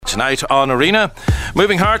Tonight on Arena,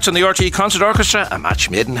 Moving Hearts and the RTE Concert Orchestra, A Match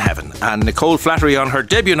Made in Heaven, and Nicole Flattery on her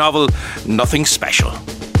debut novel, Nothing Special.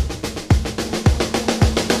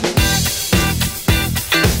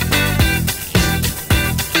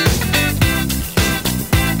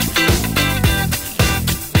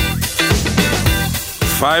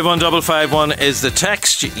 Five 51551 is the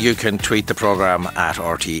text. You can tweet the programme at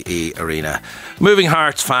RTE Arena. Moving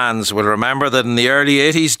Hearts fans will remember that in the early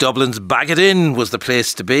 80s, Dublin's Bag It In was the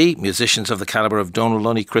place to be. Musicians of the calibre of Donal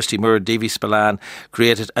Lunny, Christy Moore, Davy Spillane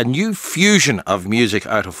created a new fusion of music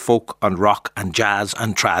out of folk and rock and jazz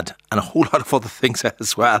and trad and a whole lot of other things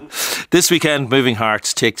as well. This weekend, Moving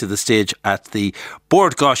Hearts take to the stage at the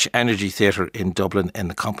Bord Gáis Energy Theatre in Dublin in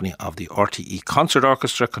the company of the RTE Concert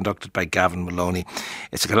Orchestra, conducted by Gavin Maloney.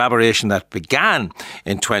 It's a collaboration that began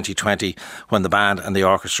in 2020 when the band and the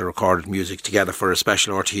orchestra recorded music together for a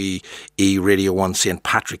special RTE Radio 1 St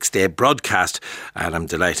Patrick's Day broadcast. And I'm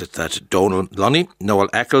delighted that Donal Lunny, Noel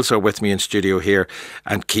Eccles are with me in studio here,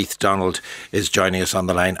 and Keith Donald is joining us on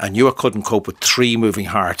the line. I knew I couldn't cope with three Moving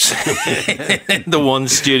Hearts in the one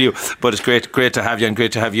studio, but it's great to have you, and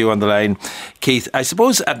great to have you on the line, Keith. I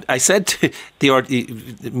suppose I said to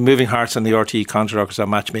the Moving Hearts and the RTE Concert Orchestra,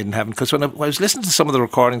 Match Made in Heaven, because when I was listening to some of the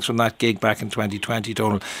recordings from that gig back in 2020,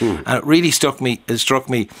 Donal, and it really struck me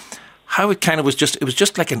how it kind of was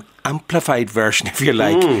just like an amplified version, if you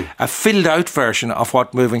like, a filled out version of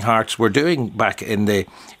what Moving Hearts were doing back in the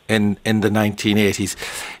 1980s.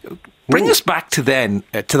 Bring us back to then,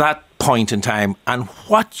 to that point in time, and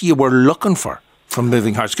what you were looking for from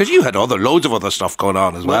Moving Hearts, because you had loads of other stuff going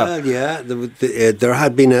on as well. Well, yeah, there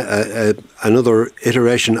had been another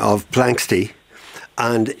iteration of Planxty,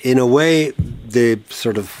 and in a way, the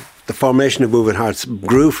formation of Moving Hearts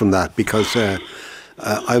grew from that, because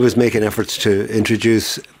I was making efforts to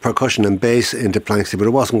introduce percussion and bass into Planxty, but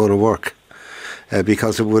it wasn't going to work.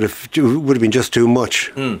 Because it would have been just too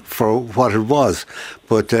much for what it was.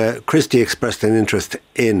 But Christy expressed an interest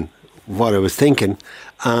in what I was thinking,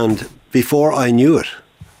 and before I knew it,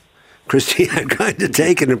 Christy had kind of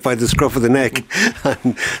taken it by the scruff of the neck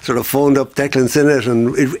and sort of phoned up Declan Sinnott,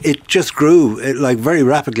 and it just grew very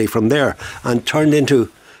rapidly from there and turned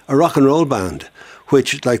into a rock and roll band,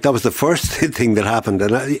 which that was the first thing that happened,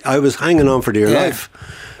 and I was hanging on for dear life,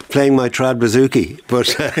 playing my trad bouzouki.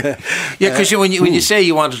 But because when you say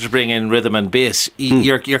you wanted to bring in rhythm and bass,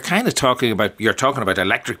 you're kind of talking about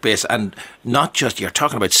electric bass, and not just, you're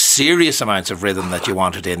talking about serious amounts of rhythm that you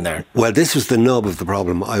wanted in there. Well, this was the nub of the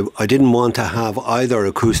problem. I didn't want to have either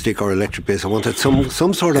acoustic or electric bass. I wanted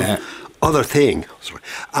some sort of other thing,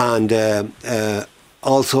 and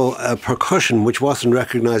also a percussion which wasn't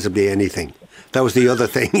recognisably anything. That was the other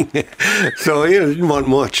thing. So I didn't want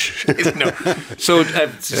much. No.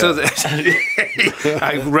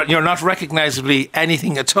 You're not recognisably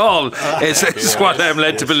anything at all. It's what I'm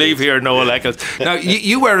led to believe here, Noel Eccles. Now,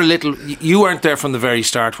 you weren't there from the very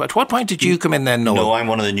start. At what point did you come in then, Noel? No, I'm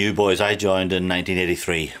one of the new boys. I joined in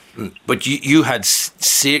 1983. But you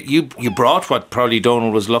brought what probably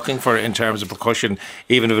Donal was looking for in terms of percussion,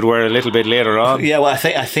 even if it were a little bit later on. Yeah, well,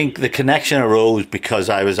 I think the connection arose because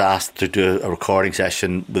I was asked to do a recording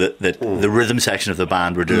session that the rhythm section of the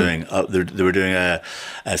band were doing. They were doing a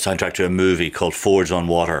soundtrack to a movie called Forged on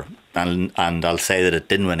Water, and I'll say that it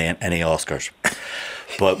didn't win any Oscars.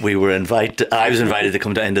 But we were I was invited to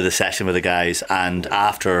come into the session with the guys, and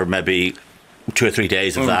after maybe 2 or 3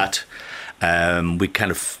 days of that, we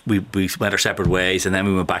went our separate ways, and then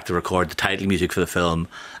we went back to record the title music for the film,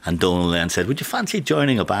 and Donal then said, would you fancy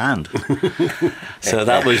joining a band? So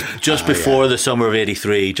that was just before the summer of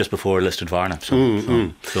 83, just before Listed Varna,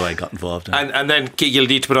 so I got involved in and then you'll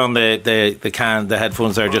need to put on the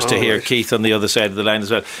headphones there just to hear Keith on the other side of the line as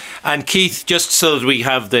well. And Keith, just so that we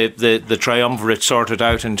have the triumvirate sorted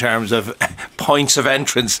out in terms of points of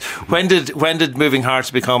entrance, when did Moving Hearts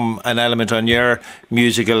become an element on your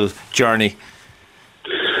musical journey?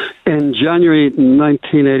 In January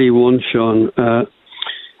 1981, Sean,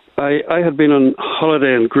 I had been on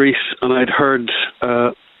holiday in Greece, and I'd heard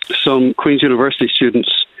some Queen's University students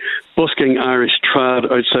busking Irish trad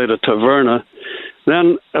outside of Taverna.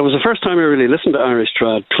 Then it was the first time I really listened to Irish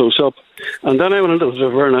trad close up, and then I went into the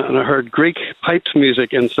Taverna and I heard Greek piped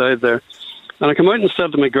music inside there. And I came out and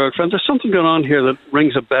said to my girlfriend, there's something going on here that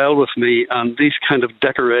rings a bell with me, and these kind of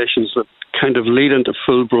decorations that kind of lead into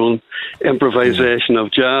full-blown improvisation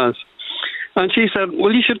of jazz. And she said,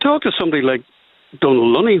 well, you should talk to somebody like Donal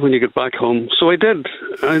Lunny when you get back home. So I did.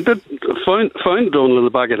 I found Donal in the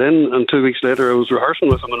Bag It In, and 2 weeks later I was rehearsing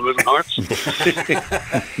with him in Moving Hearts.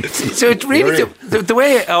 So it really, the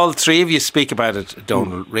way all three of you speak about it,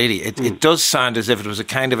 Donal, really, it does sound as if it was a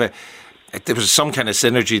kind of there was some kind of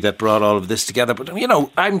synergy that brought all of this together. But,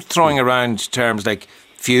 I'm throwing around terms like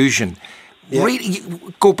fusion. Yeah. Really,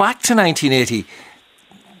 go back to 1980.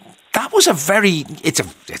 That was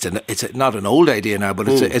it's not an old idea now, but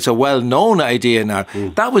it's a well-known idea now.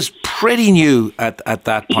 That was pretty new at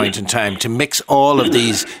that point in time, to mix all of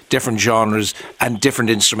these different genres and different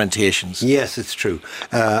instrumentations. Yes, it's true.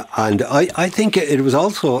 And I think it was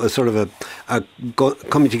also a sort of a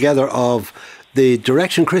coming together of the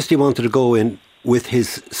direction Christy wanted to go in with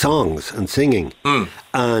his songs and singing,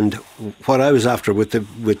 and what I was after with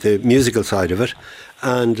the musical side of it,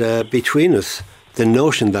 and between us, the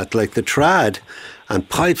notion that like the trad and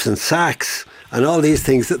pipes and sax and all these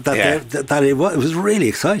things that it was really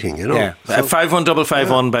exciting, Yeah. So,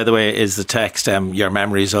 51551, by the way, is the text. Your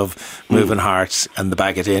memories of Moving Hearts and the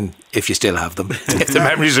Bag It In, if you still have them, if the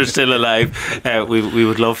memories are still alive, we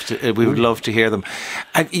would love to hear them.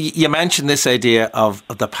 And you mentioned this idea of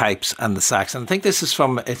the pipes and the sax, and I think this is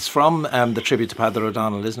from the tribute to Peadar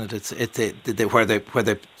O'Donnell, isn't it? It's where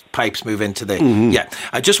the pipes move into the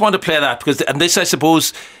I just want to play that because, and this I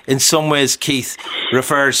suppose in some ways Keith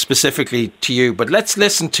refers specifically to you, but let's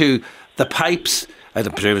listen to the pipes. I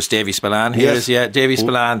don't presume it's Davy Spillane here. Yes. Davy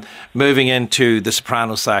Spillane moving into the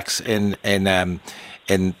soprano sax in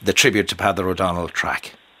the tribute to Peadar O'Donnell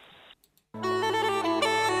track.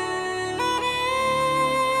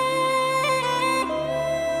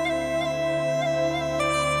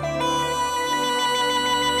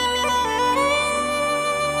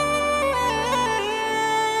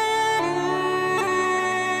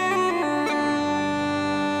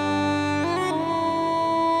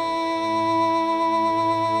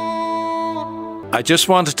 I just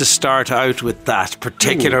wanted to start out with that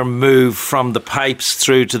particular move from the pipes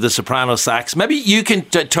through to the soprano sax. Maybe you can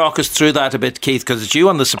talk us through that a bit, Keith, because it's you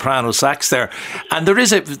on the soprano sax there. And there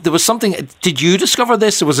was something. Did you discover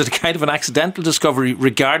this, or was it a kind of an accidental discovery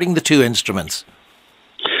regarding the two instruments?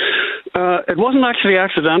 It wasn't actually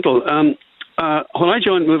accidental. When I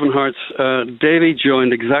joined Moving Hearts, Davy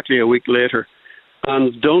joined exactly a week later.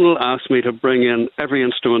 And Donal asked me to bring in every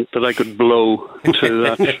instrument that I could blow to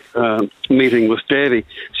that meeting with Davy.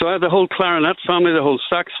 So I had the whole clarinet family, the whole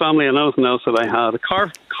sax family, and everything else that I had, a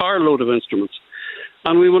car load of instruments.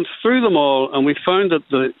 And we went through them all, and we found that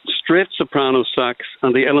the straight soprano sax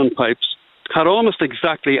and the uilleann pipes had almost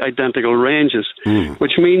exactly identical ranges,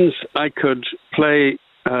 which means I could play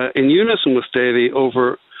in unison with Davy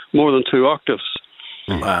over more than 2 octaves.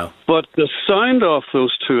 Wow. But the sound off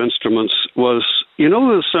those two instruments was,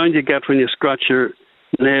 the sound you get when you scratch your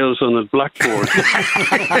nails on a blackboard.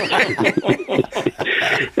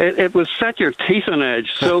 it was set your teeth on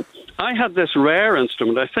edge. So I had this rare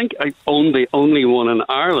instrument. I think I owned the only one in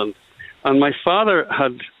Ireland. And my father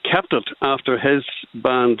had kept it after his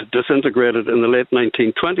band disintegrated in the late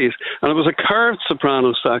 1920s. And it was a curved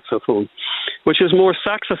soprano saxophone, which is more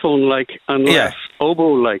saxophone-like and less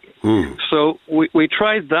oboe-like. So we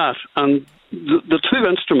tried that, and the two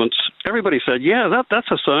instruments, everybody said,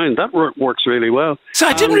 that's a sound. That works really well. So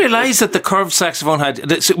I didn't realise that the curved saxophone had...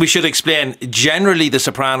 We should explain, generally the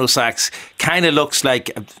soprano sax kind of looks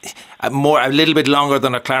like a little bit longer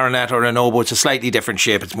than a clarinet or an oboe. It's a slightly different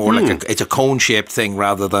shape. It's more like it's a cone-shaped thing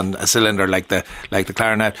rather than a cylinder like the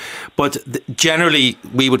clarinet. But generally,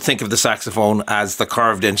 we would think of the saxophone as the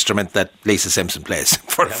curved instrument that Lisa Simpson plays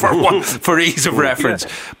for ease of reference.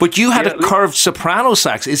 But you had a curved soprano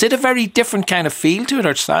sax. Is it a very different kind of feel to it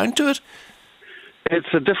or sound to it? It's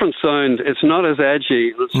a different sound. It's not as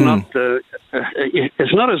edgy. It's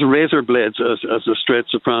not as razor blades as a straight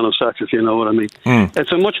soprano sax, if you know what I mean.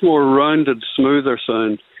 It's a much more rounded, smoother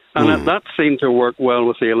sound, and that seemed to work well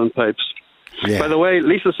with the uilleann pipes. Yeah. By the way,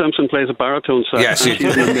 Lisa Simpson plays a baritone sax. Yes,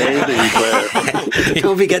 she's an amazing player.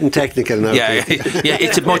 Don't be getting technical now. Yeah,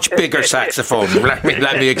 it's a much bigger saxophone.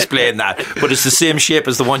 Let me explain that. But it's the same shape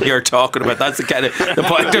as the one you're talking about. That's the kind of the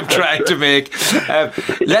point I'm trying to make.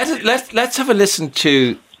 Let's have a listen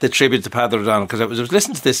to the tribute to Peadar O'Donnell, because I was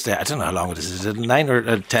listening to this. I don't know how long it is. Is it 9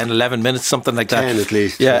 or 10, 11 minutes, something like that? 10 at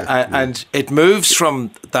least. Yeah, and it moves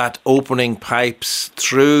from that opening pipes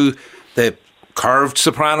through the curved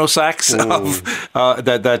soprano sax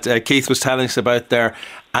that Keith was telling us about there,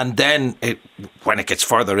 and then when it gets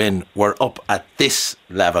further in, we're up at this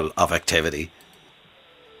level of activity.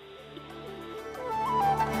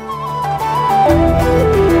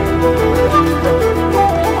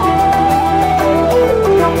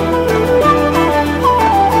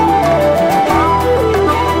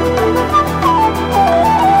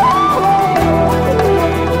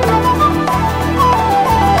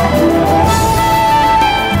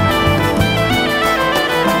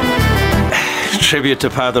 tribute to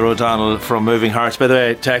Peadar O'Donnell from Moving Hearts. By the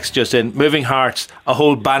way, text just in, Moving Hearts, a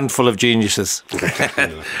whole band full of geniuses.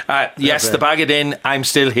 Yes, the Bag It In, I'm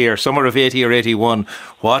Still Here, summer of 80 or 81.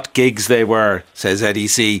 What gigs they were, says Eddie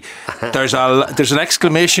C. There's an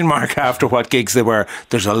exclamation mark after what gigs they were.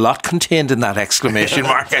 There's a lot contained in that exclamation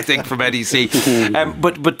mark, I think, from Eddie C.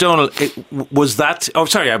 But Donal, was that... Oh,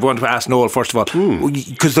 sorry, I want to ask Noel first of all.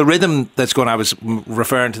 Because the rhythm that's going, I was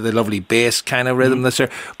referring to the lovely bass kind of rhythm that's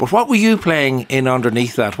there. But what were you playing in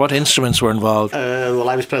underneath that? What instruments were involved? Well,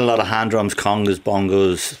 I was playing a lot of hand drums, congas,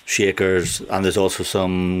 bongos, shakers, and there's also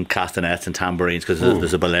some castanets and tambourines because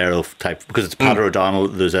there's a bolero type. Because it's Peadar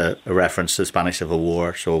O'Donnell, there's a reference to the Spanish Civil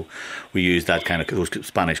War, so we used that kind of those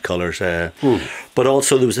Spanish colours. But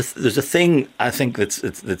also there's a thing I think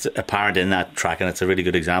that's apparent in that track, and it's a really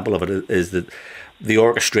good example of it, is that the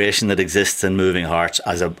orchestration that exists in Moving Hearts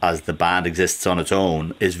as the band exists on its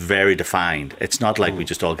own is very defined. It's not like we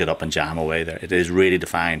just all get up and jam away there. It is really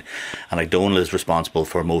defined, and like Donal is responsible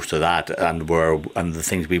for most of that, and the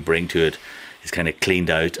things we bring to it is kind of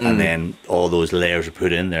cleaned out, and then all those layers are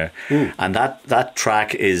put in there. And that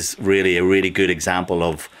track is really a really good example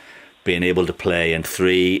of being able to play in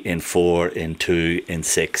 3, in 4, in 2, in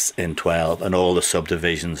 6, in 12, and all the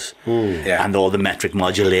subdivisions, and all the metric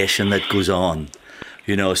modulation that goes on.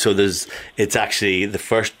 You know, so it's actually the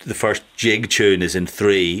first jig tune is in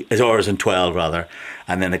 3, or is in 12 rather,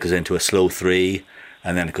 and then it goes into a slow 3,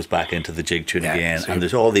 and then it goes back into the jig tune again, and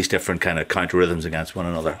there's all these different kind of counter rhythms against one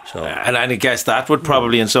another. So, and I guess that would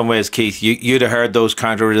probably, in some ways, Keith, you'd have heard those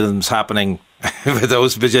counter rhythms happening with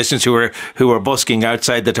those musicians who were busking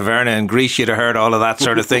outside the taverna in Greece. You'd have heard all of that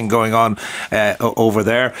sort of thing going on over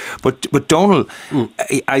there. But Donal,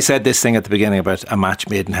 I said this thing at the beginning about a match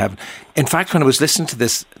made in heaven. In fact, when I was listening to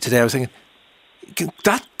this today, I was thinking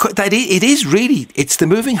that it is really, it's the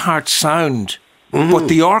Moving Hearts sound. But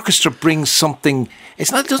the orchestra brings something. It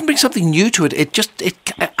doesn't bring something new to it.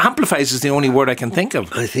 It amplifies is the only word I can think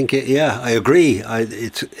of. I think I agree.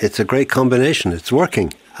 It's a great combination. It's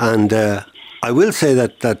working, and I will say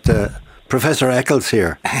that Professor Eccles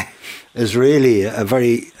here is really a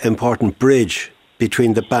very important bridge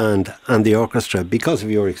between the band and the orchestra because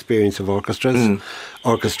of your experience of orchestras,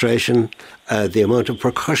 orchestration, the amount of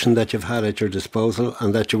percussion that you've had at your disposal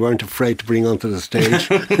and that you weren't afraid to bring onto the stage.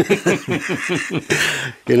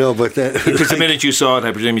 You know, but... because the minute you saw it,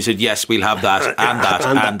 I presume you said, yes, we'll have that,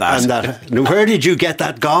 and that. Where did you get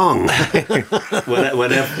that gong?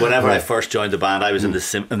 Whenever I first joined the band, I was in the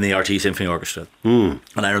RTE Symphony Orchestra. And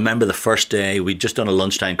I remember the first day, we'd just done a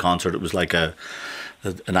lunchtime concert. It was like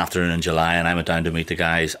an afternoon in July, and I went down to meet the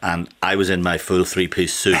guys, and I was in my full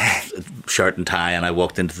 3-piece suit, shirt and tie, and I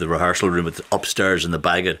walked into the rehearsal room upstairs in the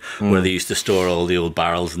Bagot where they used to store all the old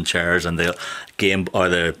barrels and chairs and the game or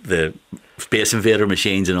the Space Invader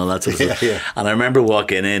machines and all that sort of stuff. Yeah. And I remember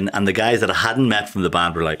walking in, and the guys that I hadn't met from the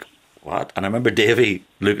band were like, what? And I remember Davey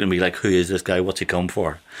looking at me like, who is this guy? What's he come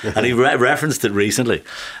for? And he referenced it recently,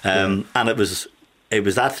 and it was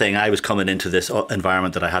that thing. I was coming into this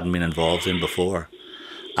environment that I hadn't been involved in before.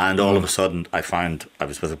 And all of a sudden, I found I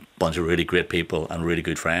was with a bunch of really great people and really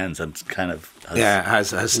good friends, and kind of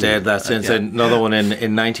has stayed that since. Another one in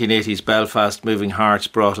 1980s Belfast, Moving Hearts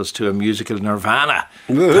brought us to a musical nirvana.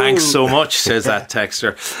 Thanks so much, says that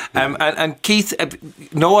texter. And Keith,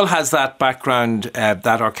 Noel has that background,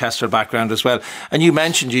 that orchestral background as well. And you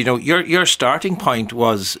mentioned, you know, your starting point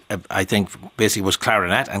was, I think, basically was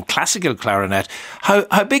clarinet and classical clarinet.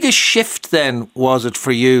 How big a shift then was it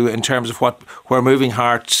for you in terms of where Moving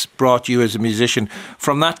Hearts brought you as a musician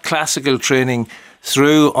from that classical training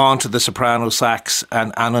through onto the soprano sax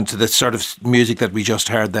and onto the sort of music that we just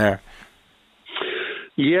heard there?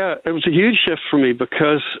 Yeah, it was a huge shift for me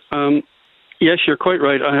because, yes, you're quite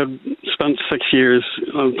right. I had spent 6 years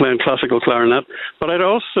playing classical clarinet, but I'd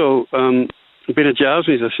also been a jazz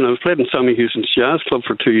musician. I was played in Sammy Houston's Jazz Club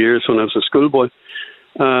for 2 years when I was a schoolboy,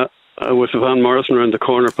 with Van Morrison around the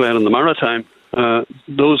corner playing in the Maritime.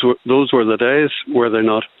 Those were the days, were they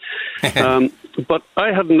not? But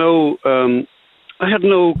I had no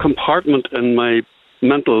compartment in my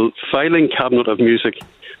mental filing cabinet of music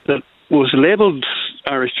that was labelled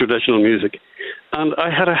Irish traditional music, and I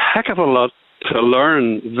had a heck of a lot to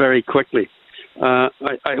learn very quickly. I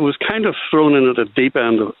was kind of thrown in at the deep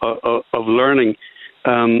end of learning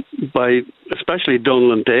by especially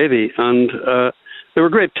Donal and Davey, and they were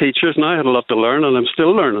great teachers, and I had a lot to learn, and I'm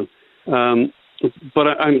still learning. But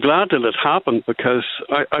I'm glad that it happened because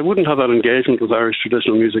I wouldn't have that engagement with Irish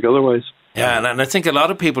traditional music otherwise. Yeah, and I think a lot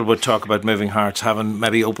of people would talk about Moving Hearts having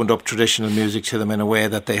maybe opened up traditional music to them in a way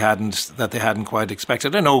that they hadn't quite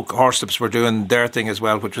expected. I know Horselips were doing their thing as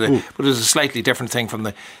well, but it was a slightly different thing from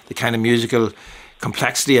the kind of musical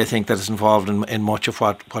complexity, I think, that is involved in much of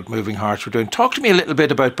what Moving Hearts were doing. Talk to me a little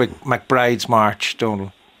bit about McBride's March,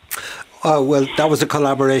 Donal. Well, that was a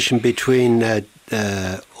collaboration between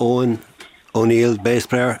Owen O'Neill, bass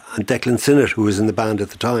player, and Declan Sinnott, who was in the band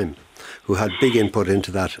at the time, who had big input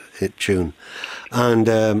into that tune. And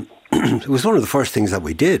it was one of the first things that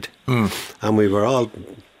we did. And we were all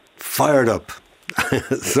fired up.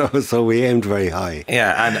 so we aimed very high.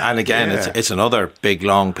 Yeah, and again, it's another big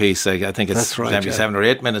long piece. I think it's maybe 7 or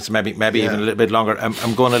 8 minutes, maybe even a little bit longer.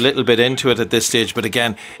 I'm going a little bit into it at this stage, but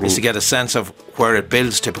again, is to get a sense of where it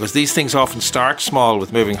builds to, because these things often start small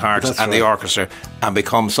with Moving Hearts and the orchestra and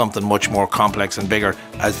become something much more complex and bigger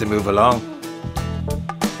as they move along.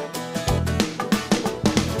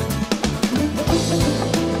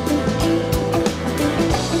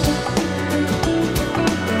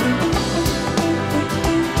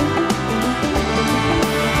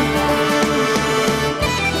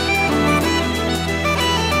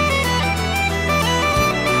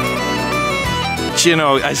 You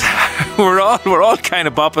know, we're all kind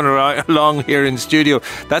of bopping along here in the studio.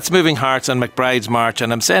 That's Moving Hearts and McBride's March,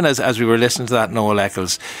 and I'm saying as we were listening to that, Noel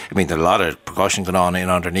Eccles, I mean, there's a lot of percussion going on in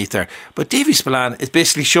underneath there, but Davy Spillane is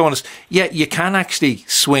basically showing us, you can actually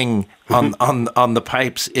swing on the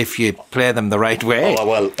pipes if you play them the right way. Oh,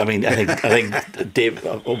 well, I mean, I think Dave,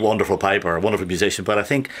 a wonderful piper, a wonderful musician, but I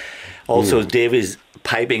think also Davy's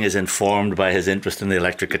piping is informed by his interest in the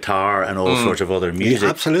electric guitar and all sorts of other music. Yeah,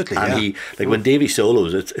 absolutely. And he, like when Davy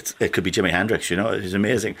solos, it could be Jimi Hendrix, you know, it's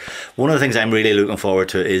amazing. One of the things I'm really looking forward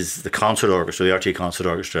to is the concert orchestra, the RTÉ Concert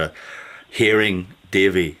Orchestra, hearing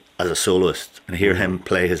Davy as a soloist and hear him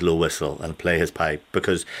play his low whistle and play his pipe,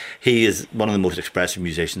 because he is one of the most expressive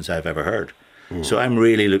musicians I've ever heard. So I'm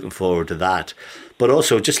really looking forward to that. But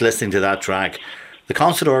also, just listening to that track, the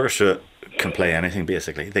concert orchestra can play anything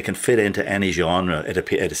basically. They can fit into any genre,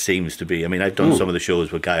 it seems to be. I mean, I've done some of the shows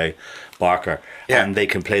with Guy Barker, and they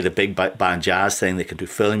can play the big band jazz thing, they can do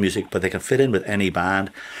film music, but they can fit in with any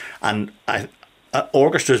band. And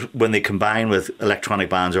orchestras, when they combine with electronic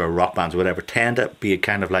bands or rock bands or whatever, tend to be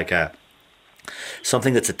kind of like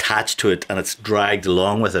something that's attached to it and it's dragged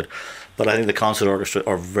along with it. But I think the concert orchestra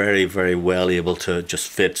are very, very well able to just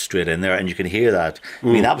fit straight in there, and you can hear that. I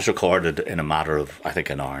mean, that was recorded in a matter of, I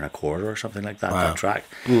think, an hour and a quarter or something like that. Wow. That track.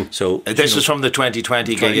 So this was from the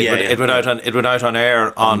 2020 gig. It went out on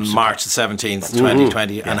air on March the 17th,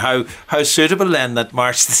 2020. And how suitable then that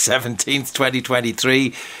March the 17th,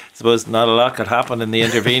 2023. I suppose not a lot could happen in the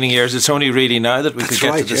intervening years. It's only really now that we could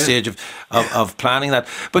get to the stage of planning that.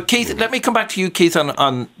 But Keith, let me come back to you, Keith,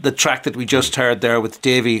 on the track that we just heard there with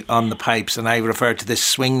Davy on the pipes, and I referred to this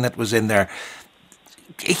swing that was in there.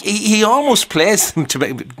 He almost plays them to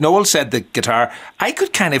me. Noel said the guitar. I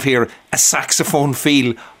could kind of hear a saxophone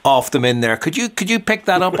feel off them in there. Could you pick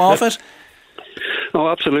that up off it? Oh,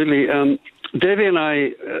 absolutely. Davy and I,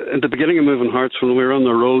 at the beginning of Moving Hearts, when we were on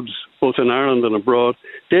the roads, both in Ireland and abroad,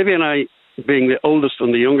 Davy and I, being the oldest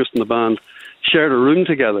and the youngest in the band, shared a room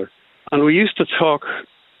together. And we used to talk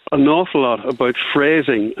an awful lot about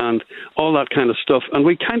phrasing and all that kind of stuff. And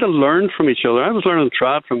we kind of learned from each other. I was learning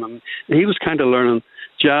trad from him, and he was kind of learning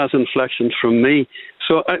jazz inflections from me.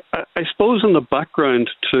 So I suppose in the background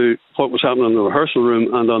to what was happening in the rehearsal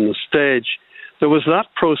room and on the stage, there was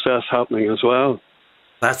that process happening as well.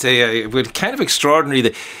 That's kind of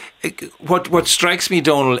extraordinary. What strikes me,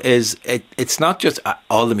 Donal, is it's not just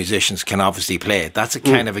all the musicians can obviously play it. That's a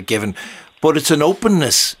kind of a given, but it's an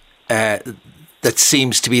openness that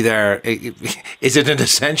seems to be there. Is it an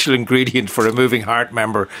essential ingredient for a Moving Heart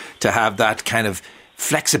member to have that kind of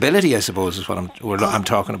flexibility, I suppose, is what I'm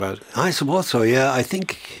talking about? I suppose so, yeah. I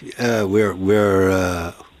think we're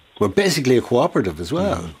basically a cooperative as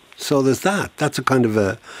well. So there's that. That's a kind of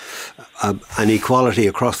an equality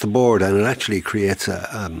across the board, and it actually creates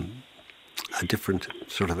a different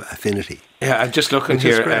sort of affinity. Yeah, I'm just looking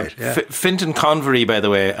here. Fintan Convery, by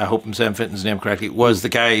the way, I hope I'm saying Fintan's name correctly, was the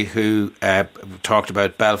guy who talked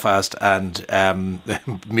about Belfast and a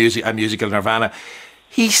musical Nirvana.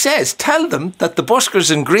 He says, tell them that the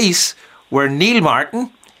buskers in Greece were Neil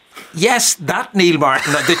Martin. Yes, that Neil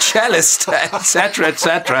Martin, the cellist,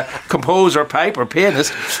 etc., composer, piper,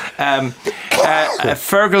 pianist,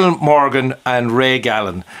 Fergal Morgan and Ray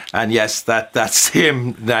Gallen. And yes, that's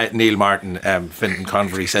him, Neil Martin, Fintan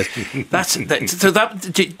Convery says. You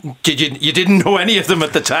didn't know any of them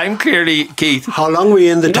at the time, clearly, Keith. How long were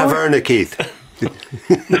you in the taverna, Keith?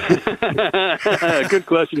 Good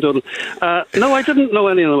question, Donald. No, I didn't know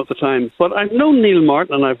any of them at the time, but I've known Neil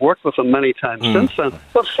Martin and I've worked with him many times since then.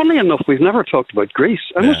 But funny enough, we've never talked about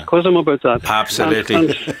Greece. I must quiz him about that. Absolutely.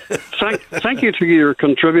 And thank you to your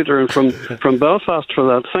contributor and from Belfast for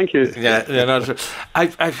that. Thank you. Yeah, no,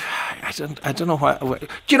 I don't know why. Do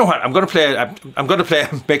you know what? I'm going to play.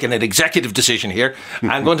 I'm making an executive decision here.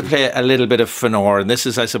 I'm going to play a little bit of Fenor, and this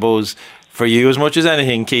is, I suppose, for you as much as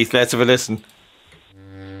anything, Keith. Let's have a listen.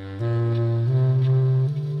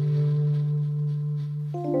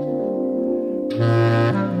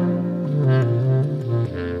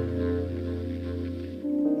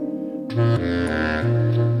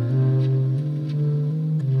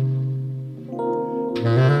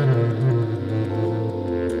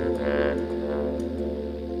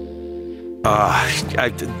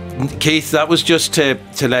 Keith, that was just to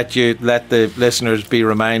let the listeners be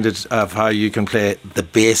reminded of how you can play the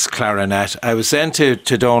bass clarinet. I was saying to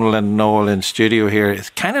Donal and Noel in studio here, it's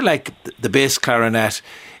kind of like the bass clarinet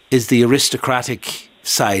is the aristocratic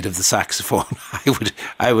side of the saxophone.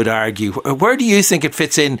 I would argue. Where do you think it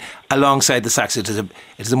fits in alongside the sax? It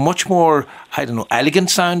is a much more, I don't know, elegant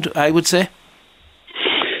sound, I would say.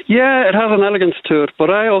 Yeah, it has an elegance to it, but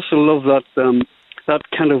I also love that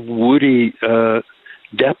kind of woody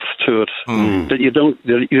depth to it that you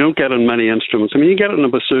don't get in many instruments. I mean, you get it in a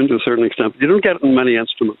bassoon to a certain extent, but you don't get it in many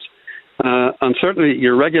instruments. And certainly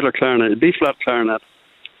your regular clarinet, B-flat clarinet,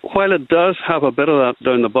 while it does have a bit of that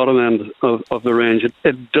down the bottom end of the range,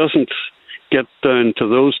 it doesn't get down to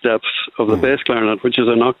those depths of the bass clarinet, which is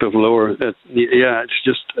an octave lower.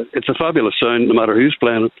 It's a fabulous sound, no matter who's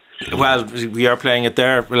playing it. Well, we are playing it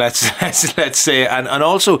there, let's say, and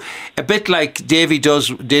also a bit like Davy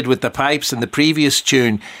did with the pipes in the previous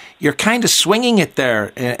tune. You're kind of swinging it there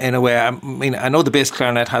in a way. I mean, I know the bass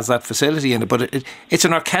clarinet has that facility in it, but it's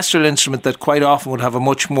an orchestral instrument that quite often would have a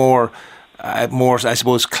much more, I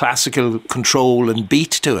suppose, classical control and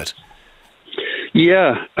beat to it.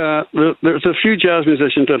 Yeah, there's a few jazz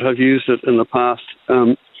musicians that have used it in the past.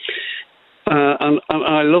 And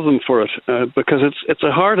I love them for it because it's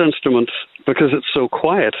a hard instrument because it's so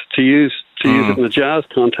quiet to use it in a jazz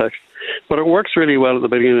context. But it works really well at the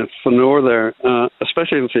beginning of Fenor there,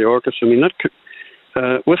 especially with the orchestra. I mean,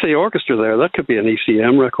 with the orchestra there, that could be an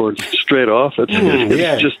ECM record straight off. It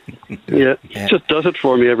just does it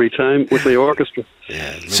for me every time with the orchestra.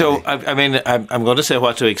 Yeah, so I mean, I'm going to say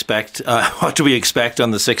what to expect. What do we expect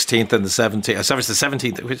on the 16th and the 17th? Sorry, it's the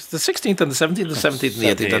 17th. It's the 16th and the 17th, the 17th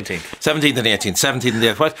and the 18th. 17th and the 18th. 17th and the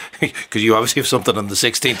 18th. What? Because you obviously have something on the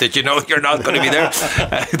 16th that you know you're not going to be there.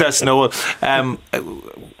 That's Noel.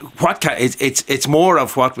 It's more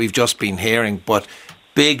of what we've just been hearing, but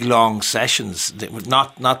big long sessions,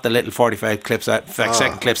 not the little 45 clips,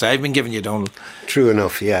 second clips I've been giving you, Donal. True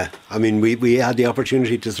enough, yeah. I mean, we had the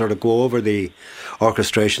opportunity to sort of go over the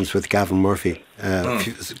orchestrations with Gavin Murphy a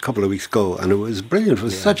couple of weeks ago, and it was brilliant. It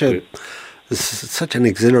was such an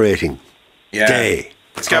exhilarating day.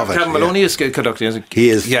 Gavin Maloney is conducting, isn't he? He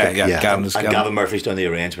is. Yeah. Gavin Murphy's done the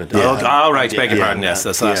arrangement. Right, beg your pardon, yes,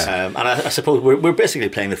 that's that. And I suppose we're basically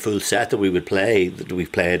playing the full set that we would play, that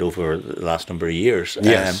we've played over the last number of years,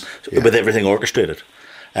 with everything orchestrated.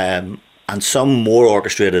 And some more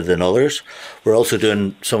orchestrated than others. We're also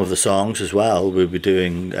doing some of the songs as well. We'll be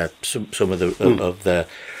doing some of the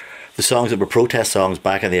songs that were protest songs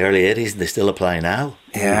back in the early 80s, and they still apply now.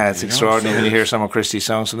 Yeah, it's extraordinary when you hear some of Christie's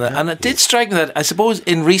songs from that. And it did strike me that, I suppose,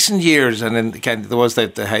 in recent years, and then there was the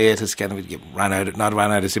hiatus, kind of ran out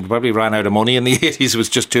of money in the 80s. It was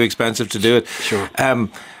just too expensive to do it. Sure.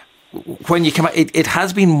 When you come out, it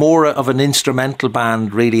has been more of an instrumental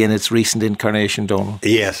band, really, in its recent incarnation, Donal.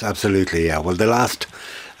 Yes, absolutely, yeah. Well, the last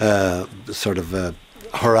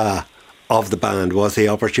hurrah of the band was the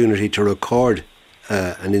opportunity to record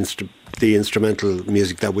the instrumental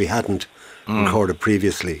music that we hadn't recorded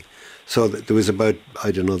previously. So there was there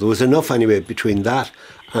was enough anyway between that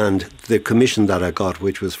and the commission that I got,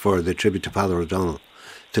 which was for the tribute to Father O'Donnell,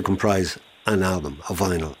 to comprise an album, a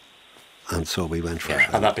vinyl. And so we went for it.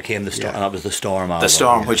 And that became the Storm. And that was the Storm album. The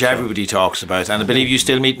Storm, which everybody talks about. And I believe you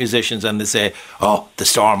still meet musicians and they say, oh, the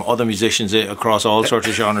Storm. Other musicians across all sorts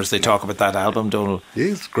of genres, they talk about that album, Donal.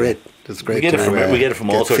 It's great. It's great. We get it from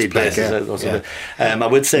all sorts of places. Yeah. I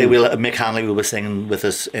would say Mick Hanley will be singing with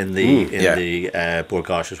us in the Bord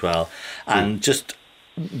Gáis as well. And just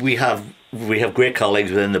we have great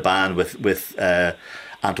colleagues within the band with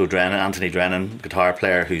Anthony Drennan, guitar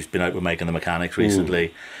player, who's been out with Mike and the Mechanics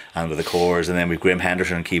recently, and with the Corrs, and then we've Graham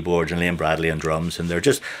Henderson on keyboards and Liam Bradley on drums, and they're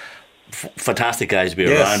just fantastic guys to be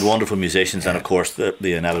around, wonderful musicians, and of course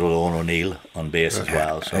the inevitable Owen O'Neill on bass as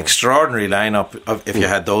well. So. Extraordinary lineup. If you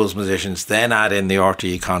had those musicians, then add in the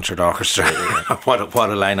RTE Concert Orchestra. what a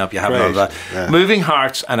lineup you have! All that. Yeah. Moving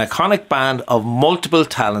Hearts, an iconic band of multiple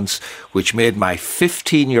talents, which made my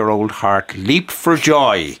 15-year-old heart leap for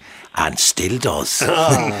joy. And still does.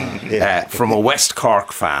 From a West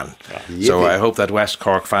Cork fan. So I hope that West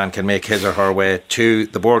Cork fan can make his or her way to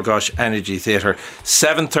the Bord Gáis Energy Theatre,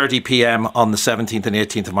 7:30 p.m. on the 17th and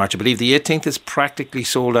 18th of March. I believe the 18th is practically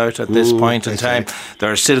sold out at this point in time. There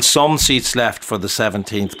are still some seats left for the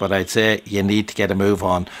 17th, but I'd say you need to get a move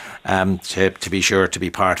on to be sure to be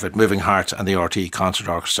part of it. Moving Hearts and the RTE Concert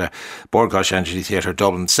Orchestra, Bord Gáis Energy Theatre,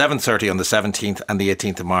 Dublin, 7:30 on the 17th and the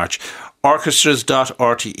 18th of March.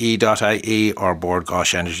 Orchestras.rte.ie or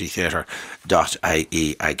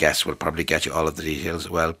boardgashenergytheatre.ie, I guess will probably get you all of the details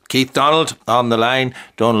as well. Keith Donald on the line,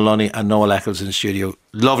 Donald Lunny and Noel Eccles in studio.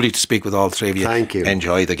 Lovely to speak with all three of you. Thank you.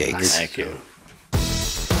 Enjoy the gigs. Thank you.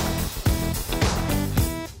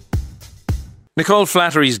 Nicole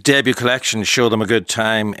Flattery's debut collection, Show Them a Good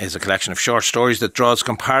Time, is a collection of short stories that draws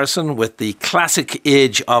comparison with the classic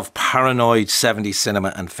age of paranoid 70s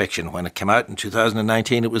cinema and fiction. When it came out in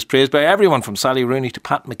 2019, it was praised by everyone from Sally Rooney to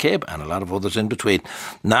Pat McCabe and a lot of others in between.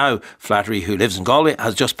 Now, Flattery, who lives in Galway,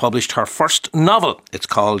 has just published her first novel. It's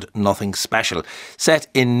called Nothing Special. Set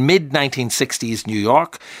in mid-1960s New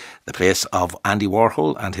York, the place of Andy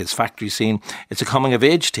Warhol and his factory scene. It's a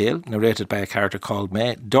coming-of-age tale narrated by a character called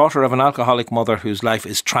May, daughter of an alcoholic mother whose life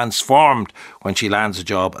is transformed when she lands a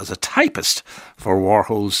job as a typist for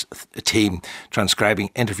Warhol's team,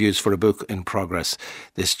 transcribing interviews for a book in progress.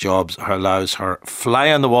 This job allows her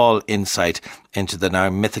fly-on-the-wall insight into the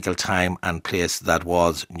now mythical time and place that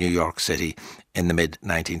was New York City in the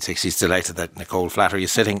mid-1960s. Delighted that Nicole Flattery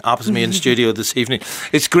is sitting opposite me in studio this evening.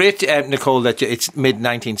 It's great, Nicole, that it's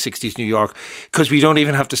mid-1960s New York, because we don't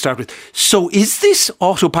even have to start with, so is this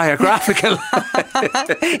autobiographical?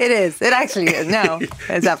 It is. It actually is. No,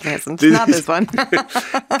 it definitely isn't. Not this one.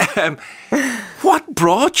 What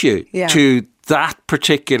brought you to that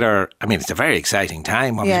particular, I mean, it's a very exciting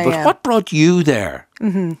time, obviously, but what brought you there?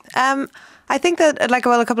 I think that,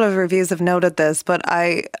 a couple of reviews have noted this, but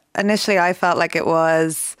initially I felt like it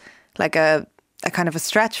was like a kind of a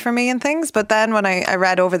stretch for me and things. But then when I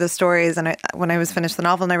read over the stories and when I was finished the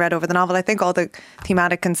novel and I read over the novel, I think all the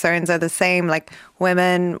thematic concerns are the same, like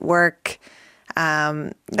women, work,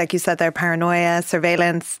 like you said there, paranoia,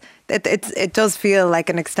 surveillance. It does feel like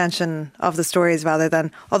an extension of the stories rather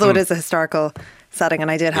than, although it is a historical setting,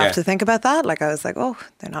 and I did have to think about that. Like I was like, oh,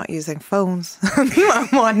 they're not using phones and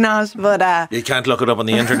whatnot, but you can't look it up on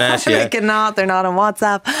the internet. They cannot. They're not on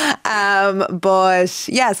WhatsApp. But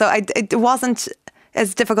yeah, so it wasn't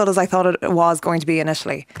as difficult as I thought it was going to be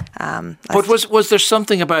initially. But was there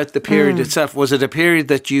something about the period itself? Was it a period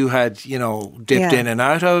that you had, dipped in and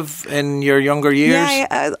out of in your younger years?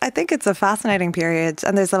 Yeah, I think it's a fascinating period,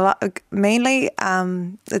 and there's a lot. Mainly,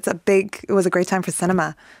 it was a great time for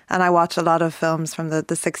cinema, and I watched a lot of films from the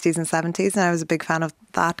 60s and 70s, and I was a big fan of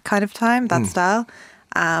that kind of time, that style.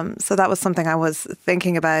 So that was something I was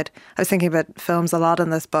thinking about. I was thinking about films a lot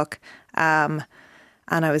in this book.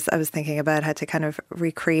 And I was thinking about how to kind of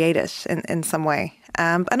recreate it in some way.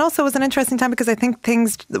 And also it was an interesting time because I think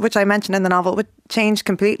things which I mentioned in the novel would change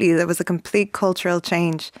completely. There was a complete cultural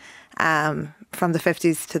change from the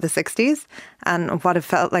 50s to the 60s. And what it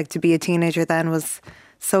felt like to be a teenager then was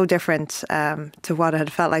so different to what it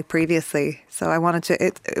had felt like previously. So I wanted to,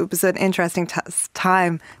 it was an interesting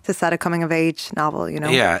time to set a coming of age novel,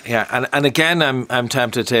 Yeah. And again, I'm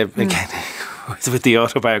tempted to, with the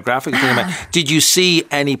autobiographical thing, did you see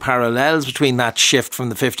any parallels between that shift from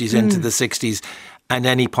the 50s into the 60s and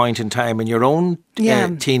any point in time in your own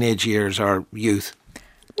teenage years or youth?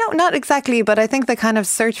 No, not exactly, but I think the kind of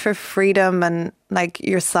search for freedom and like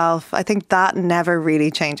yourself, I think that never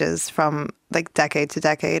really changes from like decade to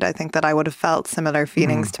decade. I think that I would have felt similar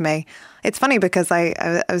feelings to me. It's funny because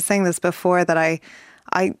I was saying this before that I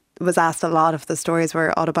was asked a lot if the stories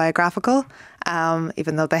were autobiographical,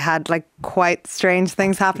 even though they had like quite strange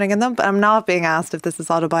things happening in them. But I'm not being asked if this is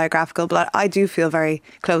autobiographical, but I do feel very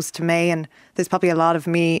close to May, and there's probably a lot of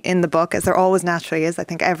me in the book, as there always naturally is. I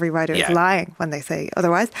think every writer is lying when they say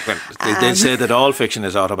otherwise. Well, they say that all fiction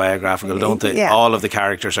is autobiographical, don't they? Yeah. All of the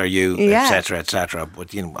characters are you, etc., etc.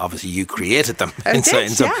 But obviously you created them in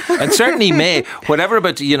some, and certainly May, whatever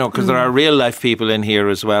about because there are real life people in here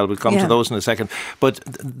as well. We'll come to those in a second. But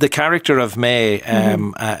the character of May,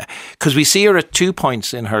 because we see her at 2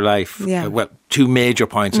 points in her life. Well, two major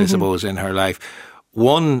points, I suppose, in her life.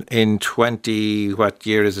 one in 20, what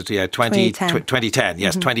year is it? Yeah, 2010.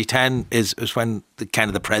 Yes, 2010 is when the kind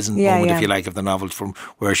of the present moment, if you like, of the novel, from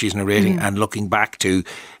where she's narrating and looking back to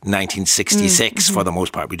 1966 for the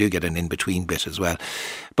most part. We do get an in-between bit as well.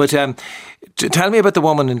 But tell me about the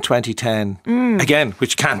woman in 2010, again,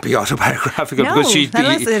 which can't be autobiographical because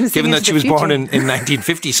given that she was born in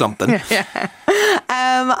 1950-something.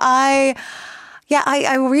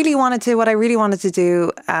 I really wanted to. What I really wanted to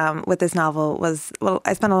do with this novel was,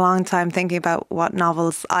 I spent a long time thinking about what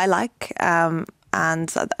novels I like, and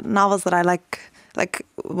novels that I like.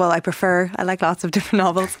 I like lots of different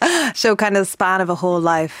novels, show kind of the span of a whole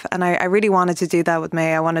life. And I really wanted to do that with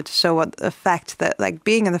May. I wanted to show what effect that, like,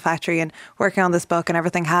 being in the factory and working on this book and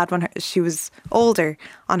everything had when she was older,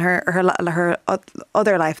 on her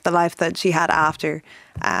other life, the life that she had after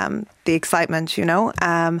the excitement, you know.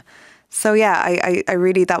 So yeah, I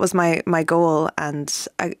really, that was my goal, and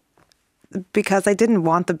because I didn't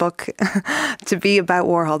want the book to be about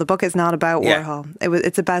Warhol. The book is not about Warhol.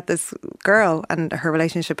 It's about this girl and her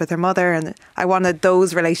relationship with her mother, and I wanted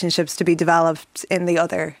those relationships to be developed in the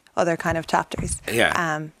other kind of chapters.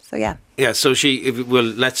 Yeah. So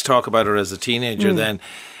let's talk about her as a teenager. Then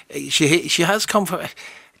she has come from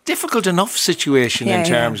difficult enough situation in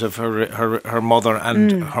terms of her mother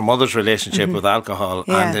and her mother's relationship with alcohol,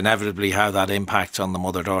 and inevitably how that impacts on the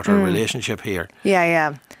mother-daughter relationship here.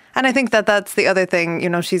 Yeah. And I think that's the other thing, you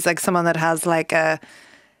know, she's like someone that has like a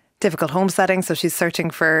difficult home setting, so she's searching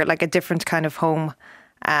for like a different kind of home.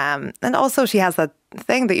 And also she has that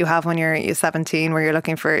thing that you have when you're 17, where you're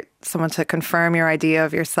looking for someone to confirm your idea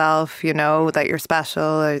of yourself, you know, that you're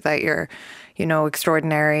special, or that you're, you know,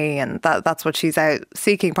 extraordinary. And that's what she's out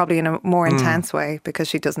seeking, probably in a more intense way, because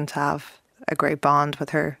she doesn't have a great bond with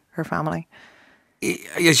her family.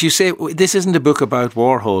 As you say, this isn't a book about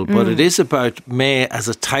Warhol, but it is about May as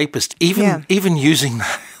a typist. Even using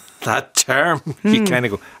that term, you kind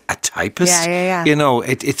of go, a typist. Yeah. You know,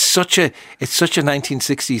 it's such a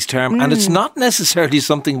 1960s term, and it's not necessarily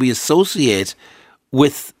something we associate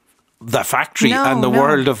with the factory and the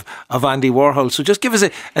world of Andy Warhol. So just give us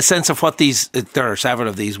a sense of what there are several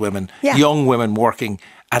of these women, young women working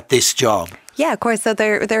at this job. Yeah, of course. So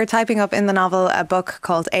they're typing up in the novel a book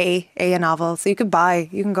called A Novel. So you can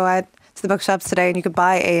go out to the bookshops today and you could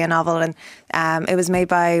buy A Novel. And it was made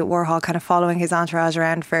by Warhol, kind of following his entourage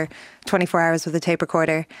around for 24 hours with a tape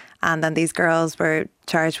recorder. And then these girls were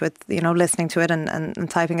charged with, you know, listening to it and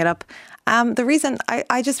typing it up. The reason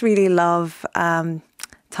I just really love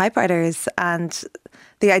typewriters, and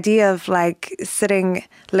the idea of like sitting,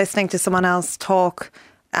 listening to someone else talk,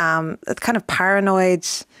 that kind of paranoid,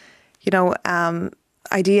 you know,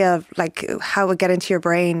 idea of like how it would get into your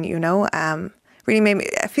brain, you know, really made me,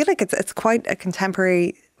 I feel like it's quite a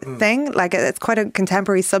contemporary thing. Like it's quite a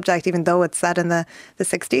contemporary subject, even though it's set in the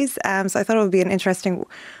 60s. So I thought it would be an interesting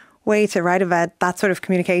way to write about that sort of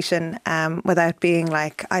communication without being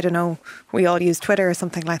like, I don't know, we all use Twitter or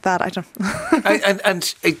something like that. I don't.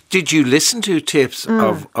 and did you listen to tapes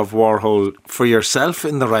of Warhol for yourself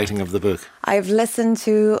in the writing of the book? I listened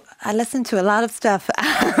to a lot of stuff.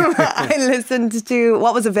 I listened to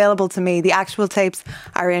what was available to me. The actual tapes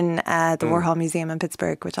are in the Warhol Museum in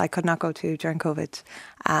Pittsburgh, which I could not go to during COVID.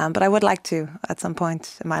 But I would like to at some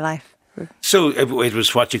point in my life. So it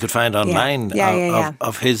was what you could find online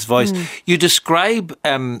of his voice. You describe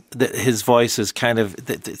his voice as kind of,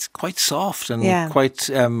 it's quite soft and quite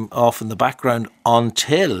off in the background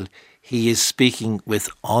until he is speaking with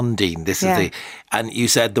Undine. This is and you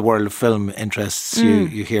said the world of film interests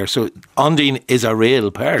you here. So Undine is a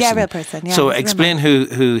real person. Yeah, a real person. Yeah, so explain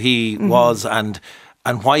who he was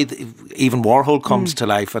and why even Warhol comes to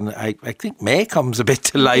life, and I think May comes a bit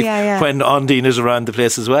to life when Undine is around the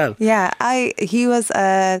place as well. Yeah, he was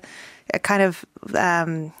a kind of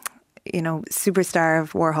you know, superstar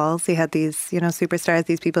of Warhol's. He had these, you know, superstars,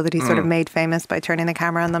 these people that he sort of made famous by turning the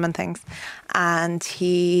camera on them and things. And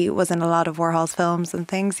he was in a lot of Warhol's films and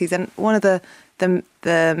things. He's in one of the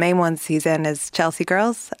main ones he's in is Chelsea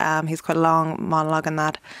Girls. He's quite a long monologue in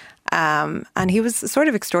that. And he was sort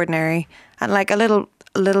of extraordinary and like a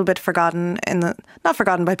little bit forgotten not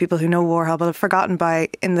forgotten by people who know Warhol, but forgotten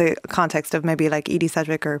in the context of maybe like Edie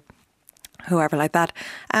Sedgwick or whoever like that.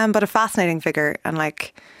 But a fascinating figure and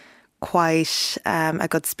like quite a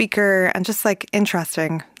good speaker and just like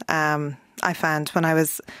interesting. I found when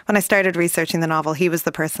I started researching the novel, he was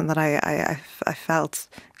the person that I felt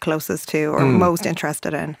closest to or most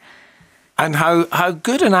interested in. And how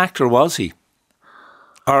good an actor was he?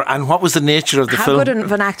 And what was the nature of the film? How good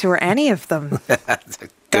of an actor were any of them?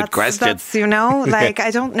 Good question. That's, you know, like I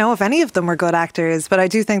don't know if any of them were good actors, but I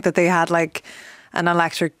do think that they had like an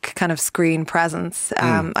electric kind of screen presence.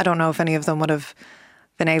 I don't know if any of them would have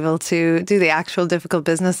been able to do the actual difficult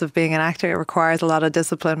business of being an actor. It requires a lot of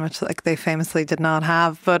discipline, which like they famously did not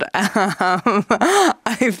have. But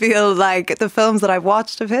I feel like the films that I've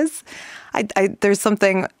watched of his, there's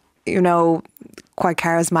something, quite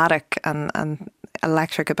charismatic and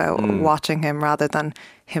electric about watching him rather than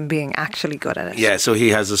him being actually good at it. Yeah, so he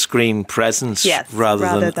has a screen presence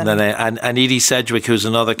rather than and Edie Sedgwick, who's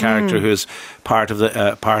another character who's part of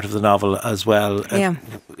the novel as well. Yeah.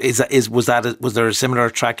 Was there a similar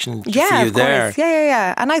attraction for you of there? Course.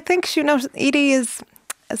 Yeah. And I think Edie is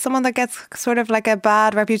someone that gets sort of like a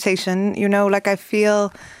bad reputation. Like I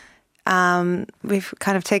feel we've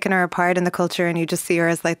kind of taken her apart in the culture, and you just see her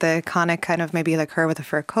as like the iconic kind of maybe like her with a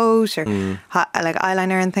fur coat or like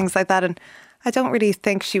eyeliner and things like that. And I don't really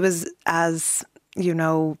think she was as,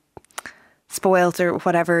 spoilt or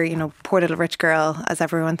whatever, poor little rich girl as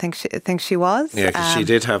everyone thinks she was. Yeah, because she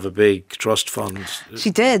did have a big trust fund.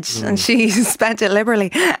 She did, and she spent it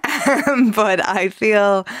liberally. But I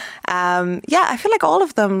feel, I feel like all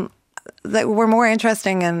of them that were more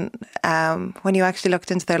interesting and when you actually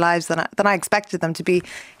looked into their lives than I expected them to be.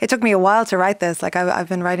 It took me a while to write this. Like I've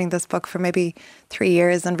been writing this book for maybe 3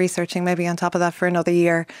 years and researching maybe on top of that for another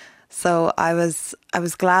year. So I was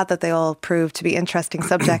glad that they all proved to be interesting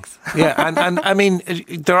subjects. Yeah, and I mean,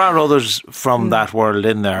 there are others from that world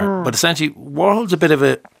in there, but essentially Warhol's a bit of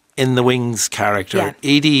a in the wings character. Yeah.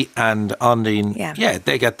 Edie and Undine,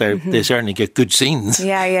 they get they certainly get good scenes.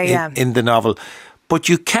 In the novel. But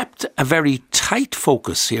you kept a very tight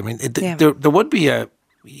focus here. I mean, there would be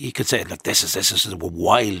you could say, look, this is a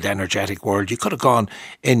wild, energetic world. You could have gone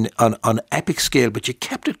on epic scale, but you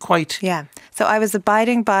kept it quite. Yeah. So I was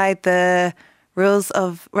abiding by the rule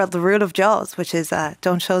of Jaws, which is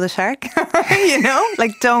don't show the shark.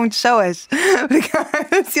 Like don't show it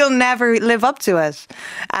because you'll never live up to it.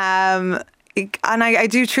 And I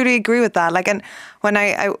do truly agree with that. Like, and when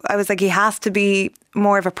I was like, he has to be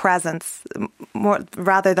more of a presence, more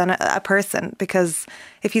rather than a person, because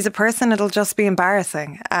if he's a person, it'll just be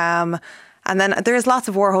embarrassing. And then there's lots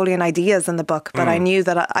of Warholian ideas in the book, but I knew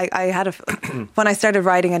that I had when I started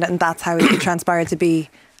writing it, and that's how it transpired to be,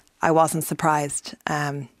 I wasn't surprised.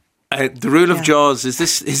 The rule of Jaws, is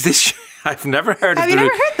this I've never heard of Have you never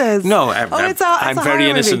heard this? No, I'm very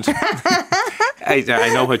innocent.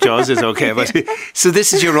 I know what Jaws is, okay, but so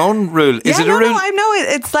this is your own rule. Is it a rule? No, I know it.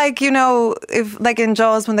 It's like, if like in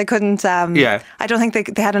Jaws when they couldn't, I don't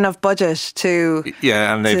think they had enough budget to.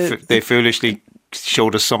 Yeah, and they foolishly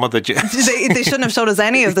showed us some of the they shouldn't have showed us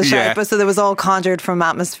any of the shark, but so there was all conjured from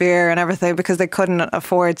atmosphere and everything because they couldn't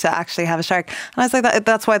afford to actually have a shark. And I was like,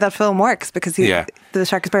 that's why that film works, because the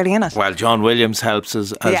shark is barely in it. Well, John Williams helps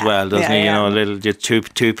us as well, doesn't he? A little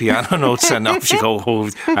two piano notes and off you go.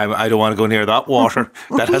 I don't want to go near that water.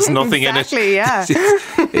 That has nothing in it.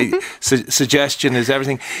 Exactly, Suggestion is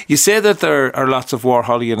everything. You say that there are lots of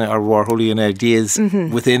Warholian ideas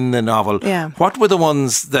within the novel. Yeah. What were the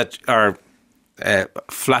ones that are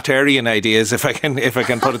Flattarian ideas, if I can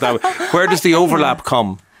put it that way? Where does the overlap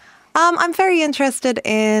come? I'm very interested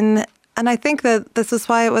in, and I think that this is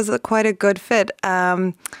why it was quite a good fit.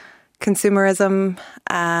 Consumerism,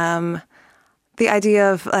 the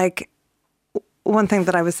idea of like one thing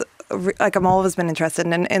that I was like, I'm always been interested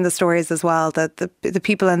in the stories as well. That the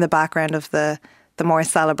people in the background of the more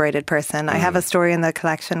celebrated person. I have a story in the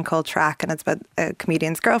collection called Track, and it's about a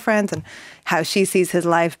comedian's girlfriend and how she sees his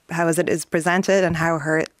life, how it is presented, and how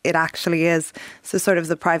it actually is. So sort of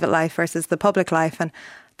the private life versus the public life. And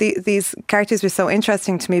these characters were so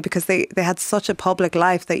interesting to me because they had such a public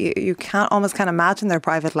life that you can't imagine their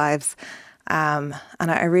private lives. And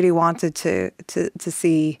I really wanted to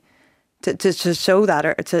see, to show that,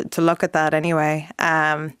 or to look at that anyway.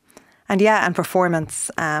 And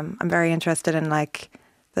performance. I'm very interested in like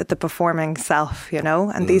the performing self,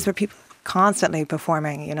 and these were people constantly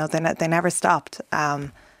performing, they never stopped.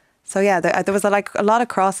 There was a lot of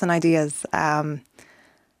crossing ideas.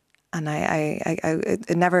 And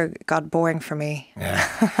it never got boring for me.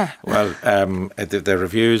 Yeah. Well, the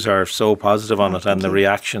reviews are so positive on it, and the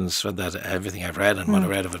reactions for that, everything I've read and what I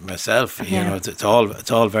read of it myself, it's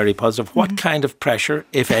all very positive. What kind of pressure,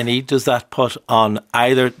 if any, does that put on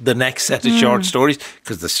either the next set of short stories,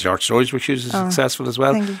 because the short stories were hugely successful as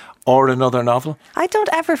well, or another novel? I don't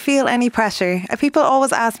ever feel any pressure. People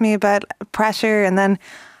always ask me about pressure, and then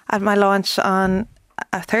at my launch on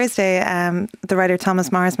Thursday, the writer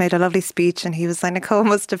Thomas Morris made a lovely speech, and he was like, Nicole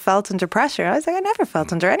must have felt under pressure. I was like, I never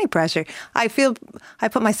felt under any pressure. I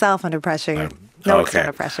put myself under pressure. No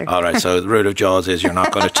external pressure. All right. So the rule of Jaws is you're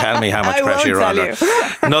not going to tell me how much I pressure you're won't under.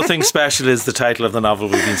 tell Nothing Special is the title of the novel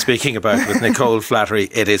we've been speaking about with Nicole Flattery.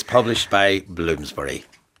 It is published by Bloomsbury.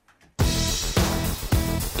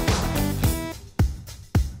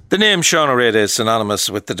 The name Sean O'Reilly is synonymous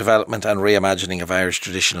with the development and reimagining of Irish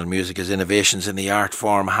traditional music, as innovations in the art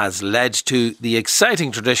form has led to the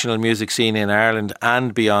exciting traditional music scene in Ireland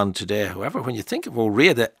and beyond today. However, when you think of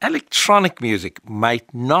O'Reilly, electronic music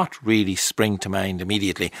might not really spring to mind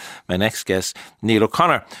immediately. My next guest, Neil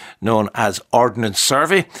O'Connor, known as Ordnance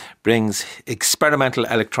Survey, brings experimental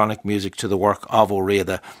electronic music to the work of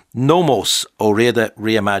O'Reilly. Nomos, O'Reilly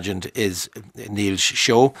Reimagined, is Neil's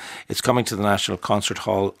show. It's coming to the National Concert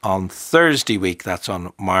Hall on Thursday week. That's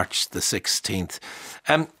on March the 16th.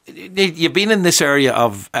 You've been in this area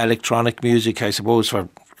of electronic music, I suppose, for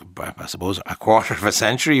a quarter of a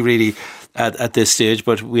century, really, at this stage.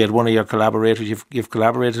 But we had one of your collaborators. You've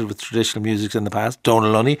collaborated with traditional music in the past,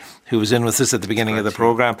 Donal Lunny, who was in with us at the beginning of the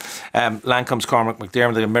programme. Lancome's Cormac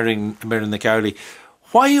McDermott and Mirren Cowley.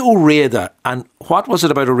 Why O'Reilly, and what was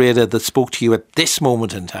it about O'Reilly that spoke to you at this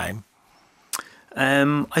moment in time?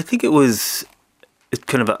 I think it was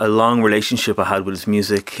kind of a long relationship I had with his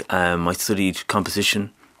music. I studied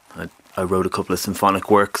composition. I wrote a couple of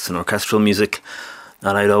symphonic works and orchestral music,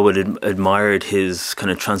 and I'd always admired his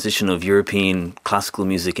kind of transition of European classical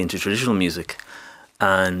music into traditional music.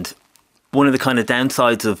 And one of the kind of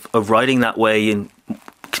downsides of writing that way in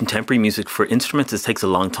contemporary music for instruments is it takes a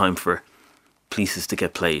long time for pieces to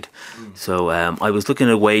get played. So I was looking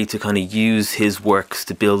at a way to kind of use his works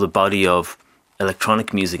to build a body of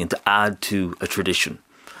electronic music and to add to a tradition.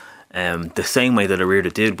 The same way that O'Reilly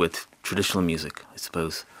did with traditional music, I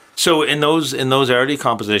suppose. So in those early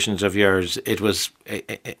compositions of yours, it was,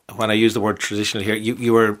 when I use the word traditional here,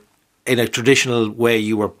 you were, in a traditional way,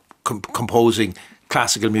 you were composing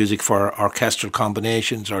classical music for orchestral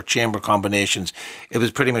combinations or chamber combinations. It was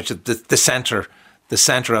pretty much the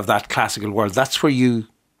centre of that classical world. That's where you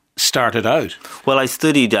started out. Well, I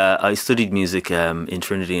studied music in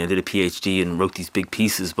Trinity, and I did a PhD and wrote these big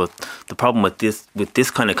pieces. But the problem with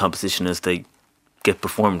this kind of composition is they get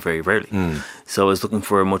performed very rarely. So I was looking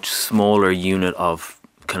for a much smaller unit of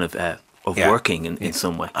kind of working in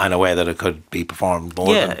some way, and a way that it could be performed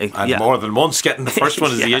more than once. Getting the first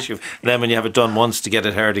one is the issue. And then when you have it done once, to get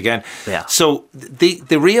it heard again. Yeah. So the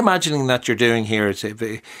reimagining that you're doing here,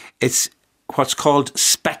 it's what's called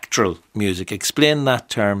spectral music. Explain that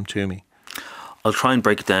term to me. I'll try and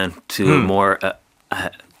break it down to a more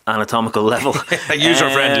anatomical level.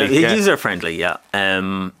 User-friendly. User-friendly, yeah.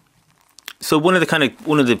 So one of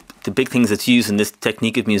the big things that's used in this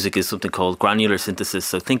technique of music is something called granular synthesis.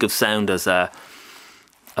 So think of sound as a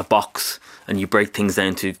box, and you break things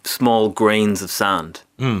down to small grains of sand.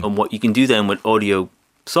 And what you can do then with audio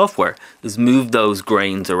software is move those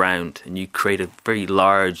grains around, and you create a very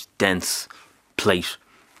large, dense plate.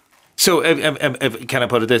 So, can I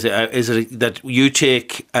put it this way? Is it that you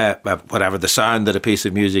take whatever the sound that a piece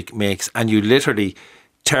of music makes, and you literally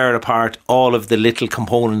tear apart all of the little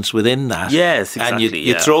components within that? Yes, exactly. And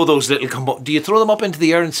you throw those little components. Do you throw them up into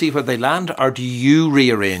the air and see where they land, or do you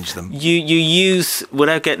rearrange them? You use,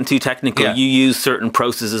 without getting too technical, you use certain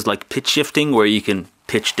processes like pitch shifting, where you can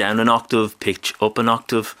pitch down an octave, pitch up an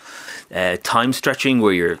octave, time stretching,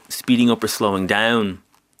 where you're speeding up or slowing down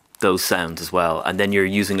those sounds as well. And then you're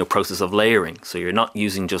using a process of layering. So you're not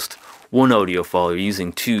using just one audio file, you're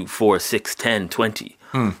using 2, 4, 6, 10, 20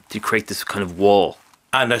 to create this kind of wall.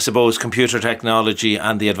 And I suppose computer technology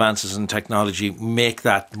and the advances in technology make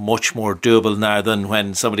that much more doable now than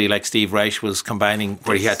when somebody like Steve Reich was combining,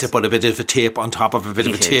 where he had to put a bit of a tape on top of a bit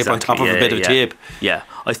of a tape on top of a bit of a tape. Yeah,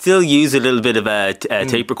 I still use a little bit of a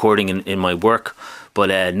tape recording in my work,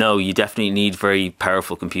 but no, you definitely need very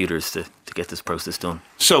powerful computers to get this process done.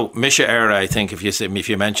 So, Misha Era, I think if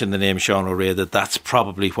you mention the name Sean O'Reilly, that's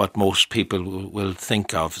probably what most people will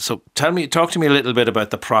think of. So talk to me a little bit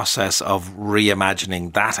about the process of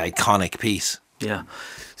reimagining that iconic piece. Yeah.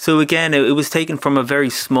 So again, it was taken from a very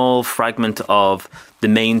small fragment of the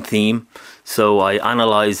main theme. So I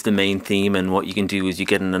analysed the main theme, and what you can do is you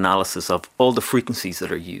get an analysis of all the frequencies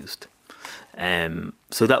that are used.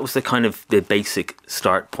 So that was the basic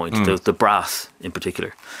start point, the brass in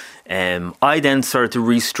particular. I then started to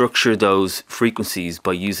restructure those frequencies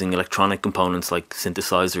by using electronic components like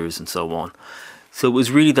synthesizers and so on. So it was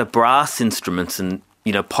really the brass instruments and,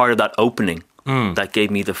 part of that opening that gave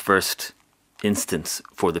me the first instance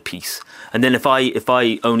for the piece. And then if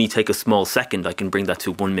I only take a small second, I can bring that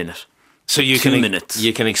to 1 minute. So you 2 minutes.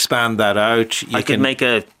 You can expand that out. I can make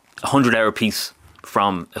a 100-hour piece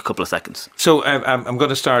from a couple of seconds. So I'm going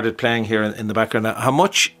to start it playing here in the background now. How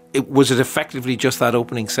much was it effectively just that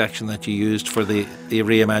opening section that you used for the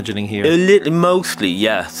reimagining here? Mostly,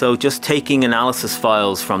 yeah. So just taking analysis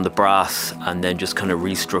files from the brass and then just kind of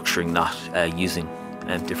restructuring that using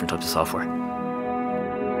different types of software.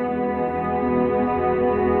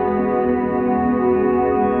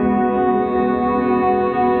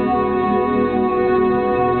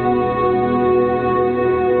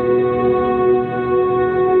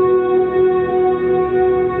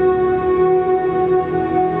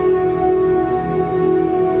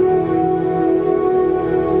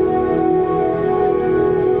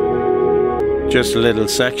 Just a little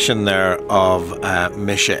section there of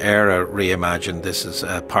Misha Era Reimagined. This is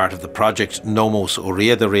part of the project Nomos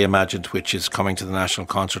Oreada Reimagined, which is coming to the National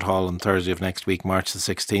Concert Hall on Thursday of next week, March the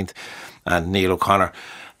 16th. And Neil O'Connor,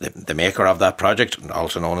 the maker of that project,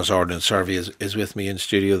 also known as Ordnance Survey, is with me in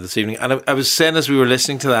studio this evening. And I was saying as we were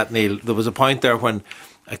listening to that, Neil, there was a point there when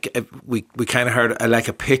we kind of heard like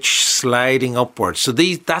a pitch sliding upwards. So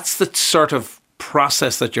that's the sort of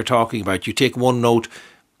process that you're talking about. You take one note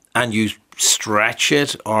and you stretch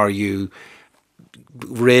it, or you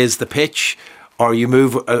raise the pitch, or you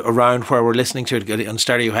move around where we're listening to it on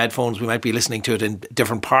stereo headphones. We might be listening to it in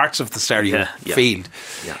different parts of the stereo field.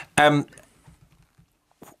 Yeah.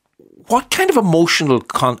 What kind of emotional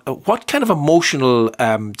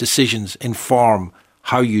decisions inform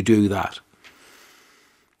how you do that?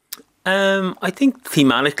 I think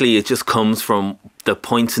thematically it just comes from the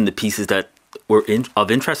points in the pieces that were of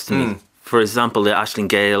interest to me. For example, the Aisling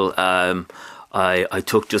Gale, I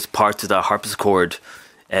took just parts of the harpsichord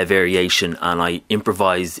variation and I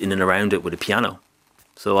improvised in and around it with a piano.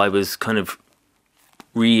 So I was kind of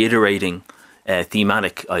reiterating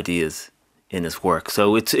thematic ideas in his work.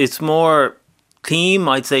 So it's more theme,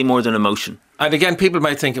 I'd say, more than emotion. And again, people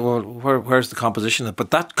might think, well, where's the composition?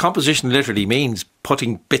 But that composition literally means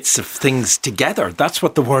putting bits of things together. That's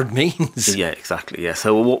what the word means. Yeah, exactly. Yeah.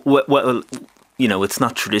 So well, you know, it's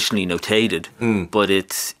not traditionally notated, but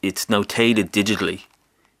it's notated digitally.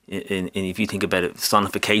 And if you think about it,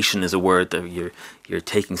 sonification is a word that you're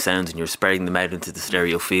taking sounds and you're spreading them out into the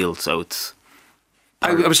stereo field. So it's.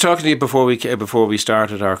 I was talking to you before we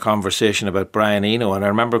started our conversation about Brian Eno, and I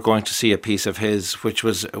remember going to see a piece of his, which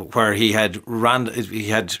was where he had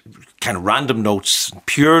kind of random notes,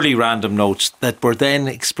 purely random notes that were then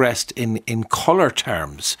expressed in colour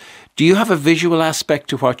terms. Do you have a visual aspect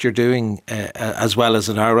to what you're doing as well as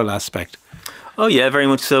an aural aspect? Oh yeah, very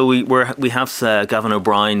much so. We have Gavin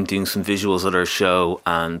O'Brien doing some visuals at our show,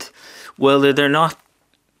 and well, they're not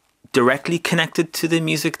directly connected to the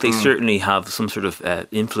music. They certainly have some sort of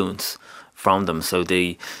influence from them. So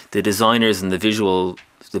the designers and the visual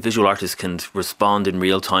artists can respond in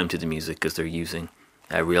real time to the music because they're using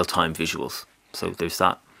real time visuals. So there's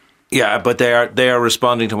that. Yeah, but they are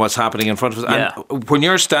responding to what's happening in front of us. Yeah. And when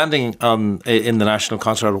you're standing in the National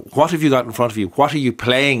Concert Hall, what have you got in front of you? What are you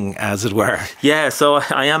playing, as it were? Yeah, so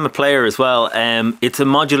I am a player as well. It's a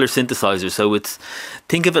modular synthesizer, so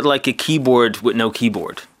think of it like a keyboard with no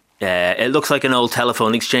keyboard. It looks like an old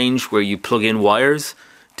telephone exchange where you plug in wires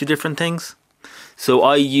to different things. So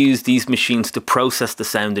I use these machines to process the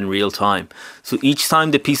sound in real time. So each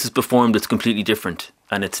time the piece is performed, it's completely different,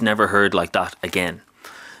 and it's never heard like that again.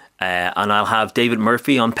 And I'll have David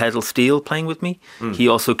Murphy on pedal steel playing with me. He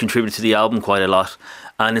also contributed to the album quite a lot.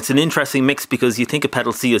 And it's an interesting mix because you think of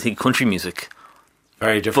pedal steel, you think country music.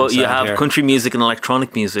 Very different. But you have here. Country music and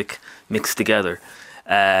electronic music mixed together.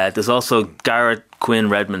 There's also Garrett Quinn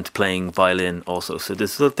Redmond playing violin also. So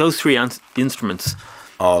there's those three instruments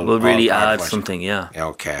will really add something, yeah.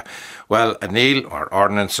 Okay. Well, Neil, or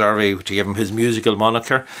Ordnance Survey, to give him his musical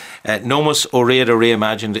moniker, Nomos Oreada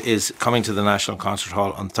Reimagined is coming to the National Concert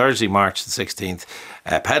Hall on Thursday, March the 16th.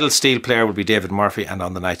 Pedal steel player will be David Murphy, and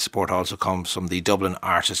on the night support also comes from the Dublin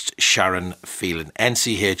artist Sharon Phelan.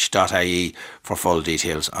 nch.ie for full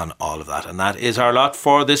details on all of that. And that is our lot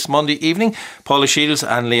for this Monday evening. Paula Shields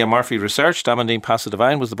and Leah Murphy researched. Amandine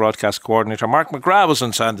Passadevine was the broadcast coordinator. Mark McGrath was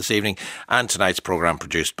on sound this evening, and tonight's programme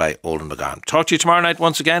produced by Olin McGann. Talk to you tomorrow night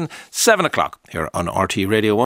once again, 7 o'clock here on RT Radio 1.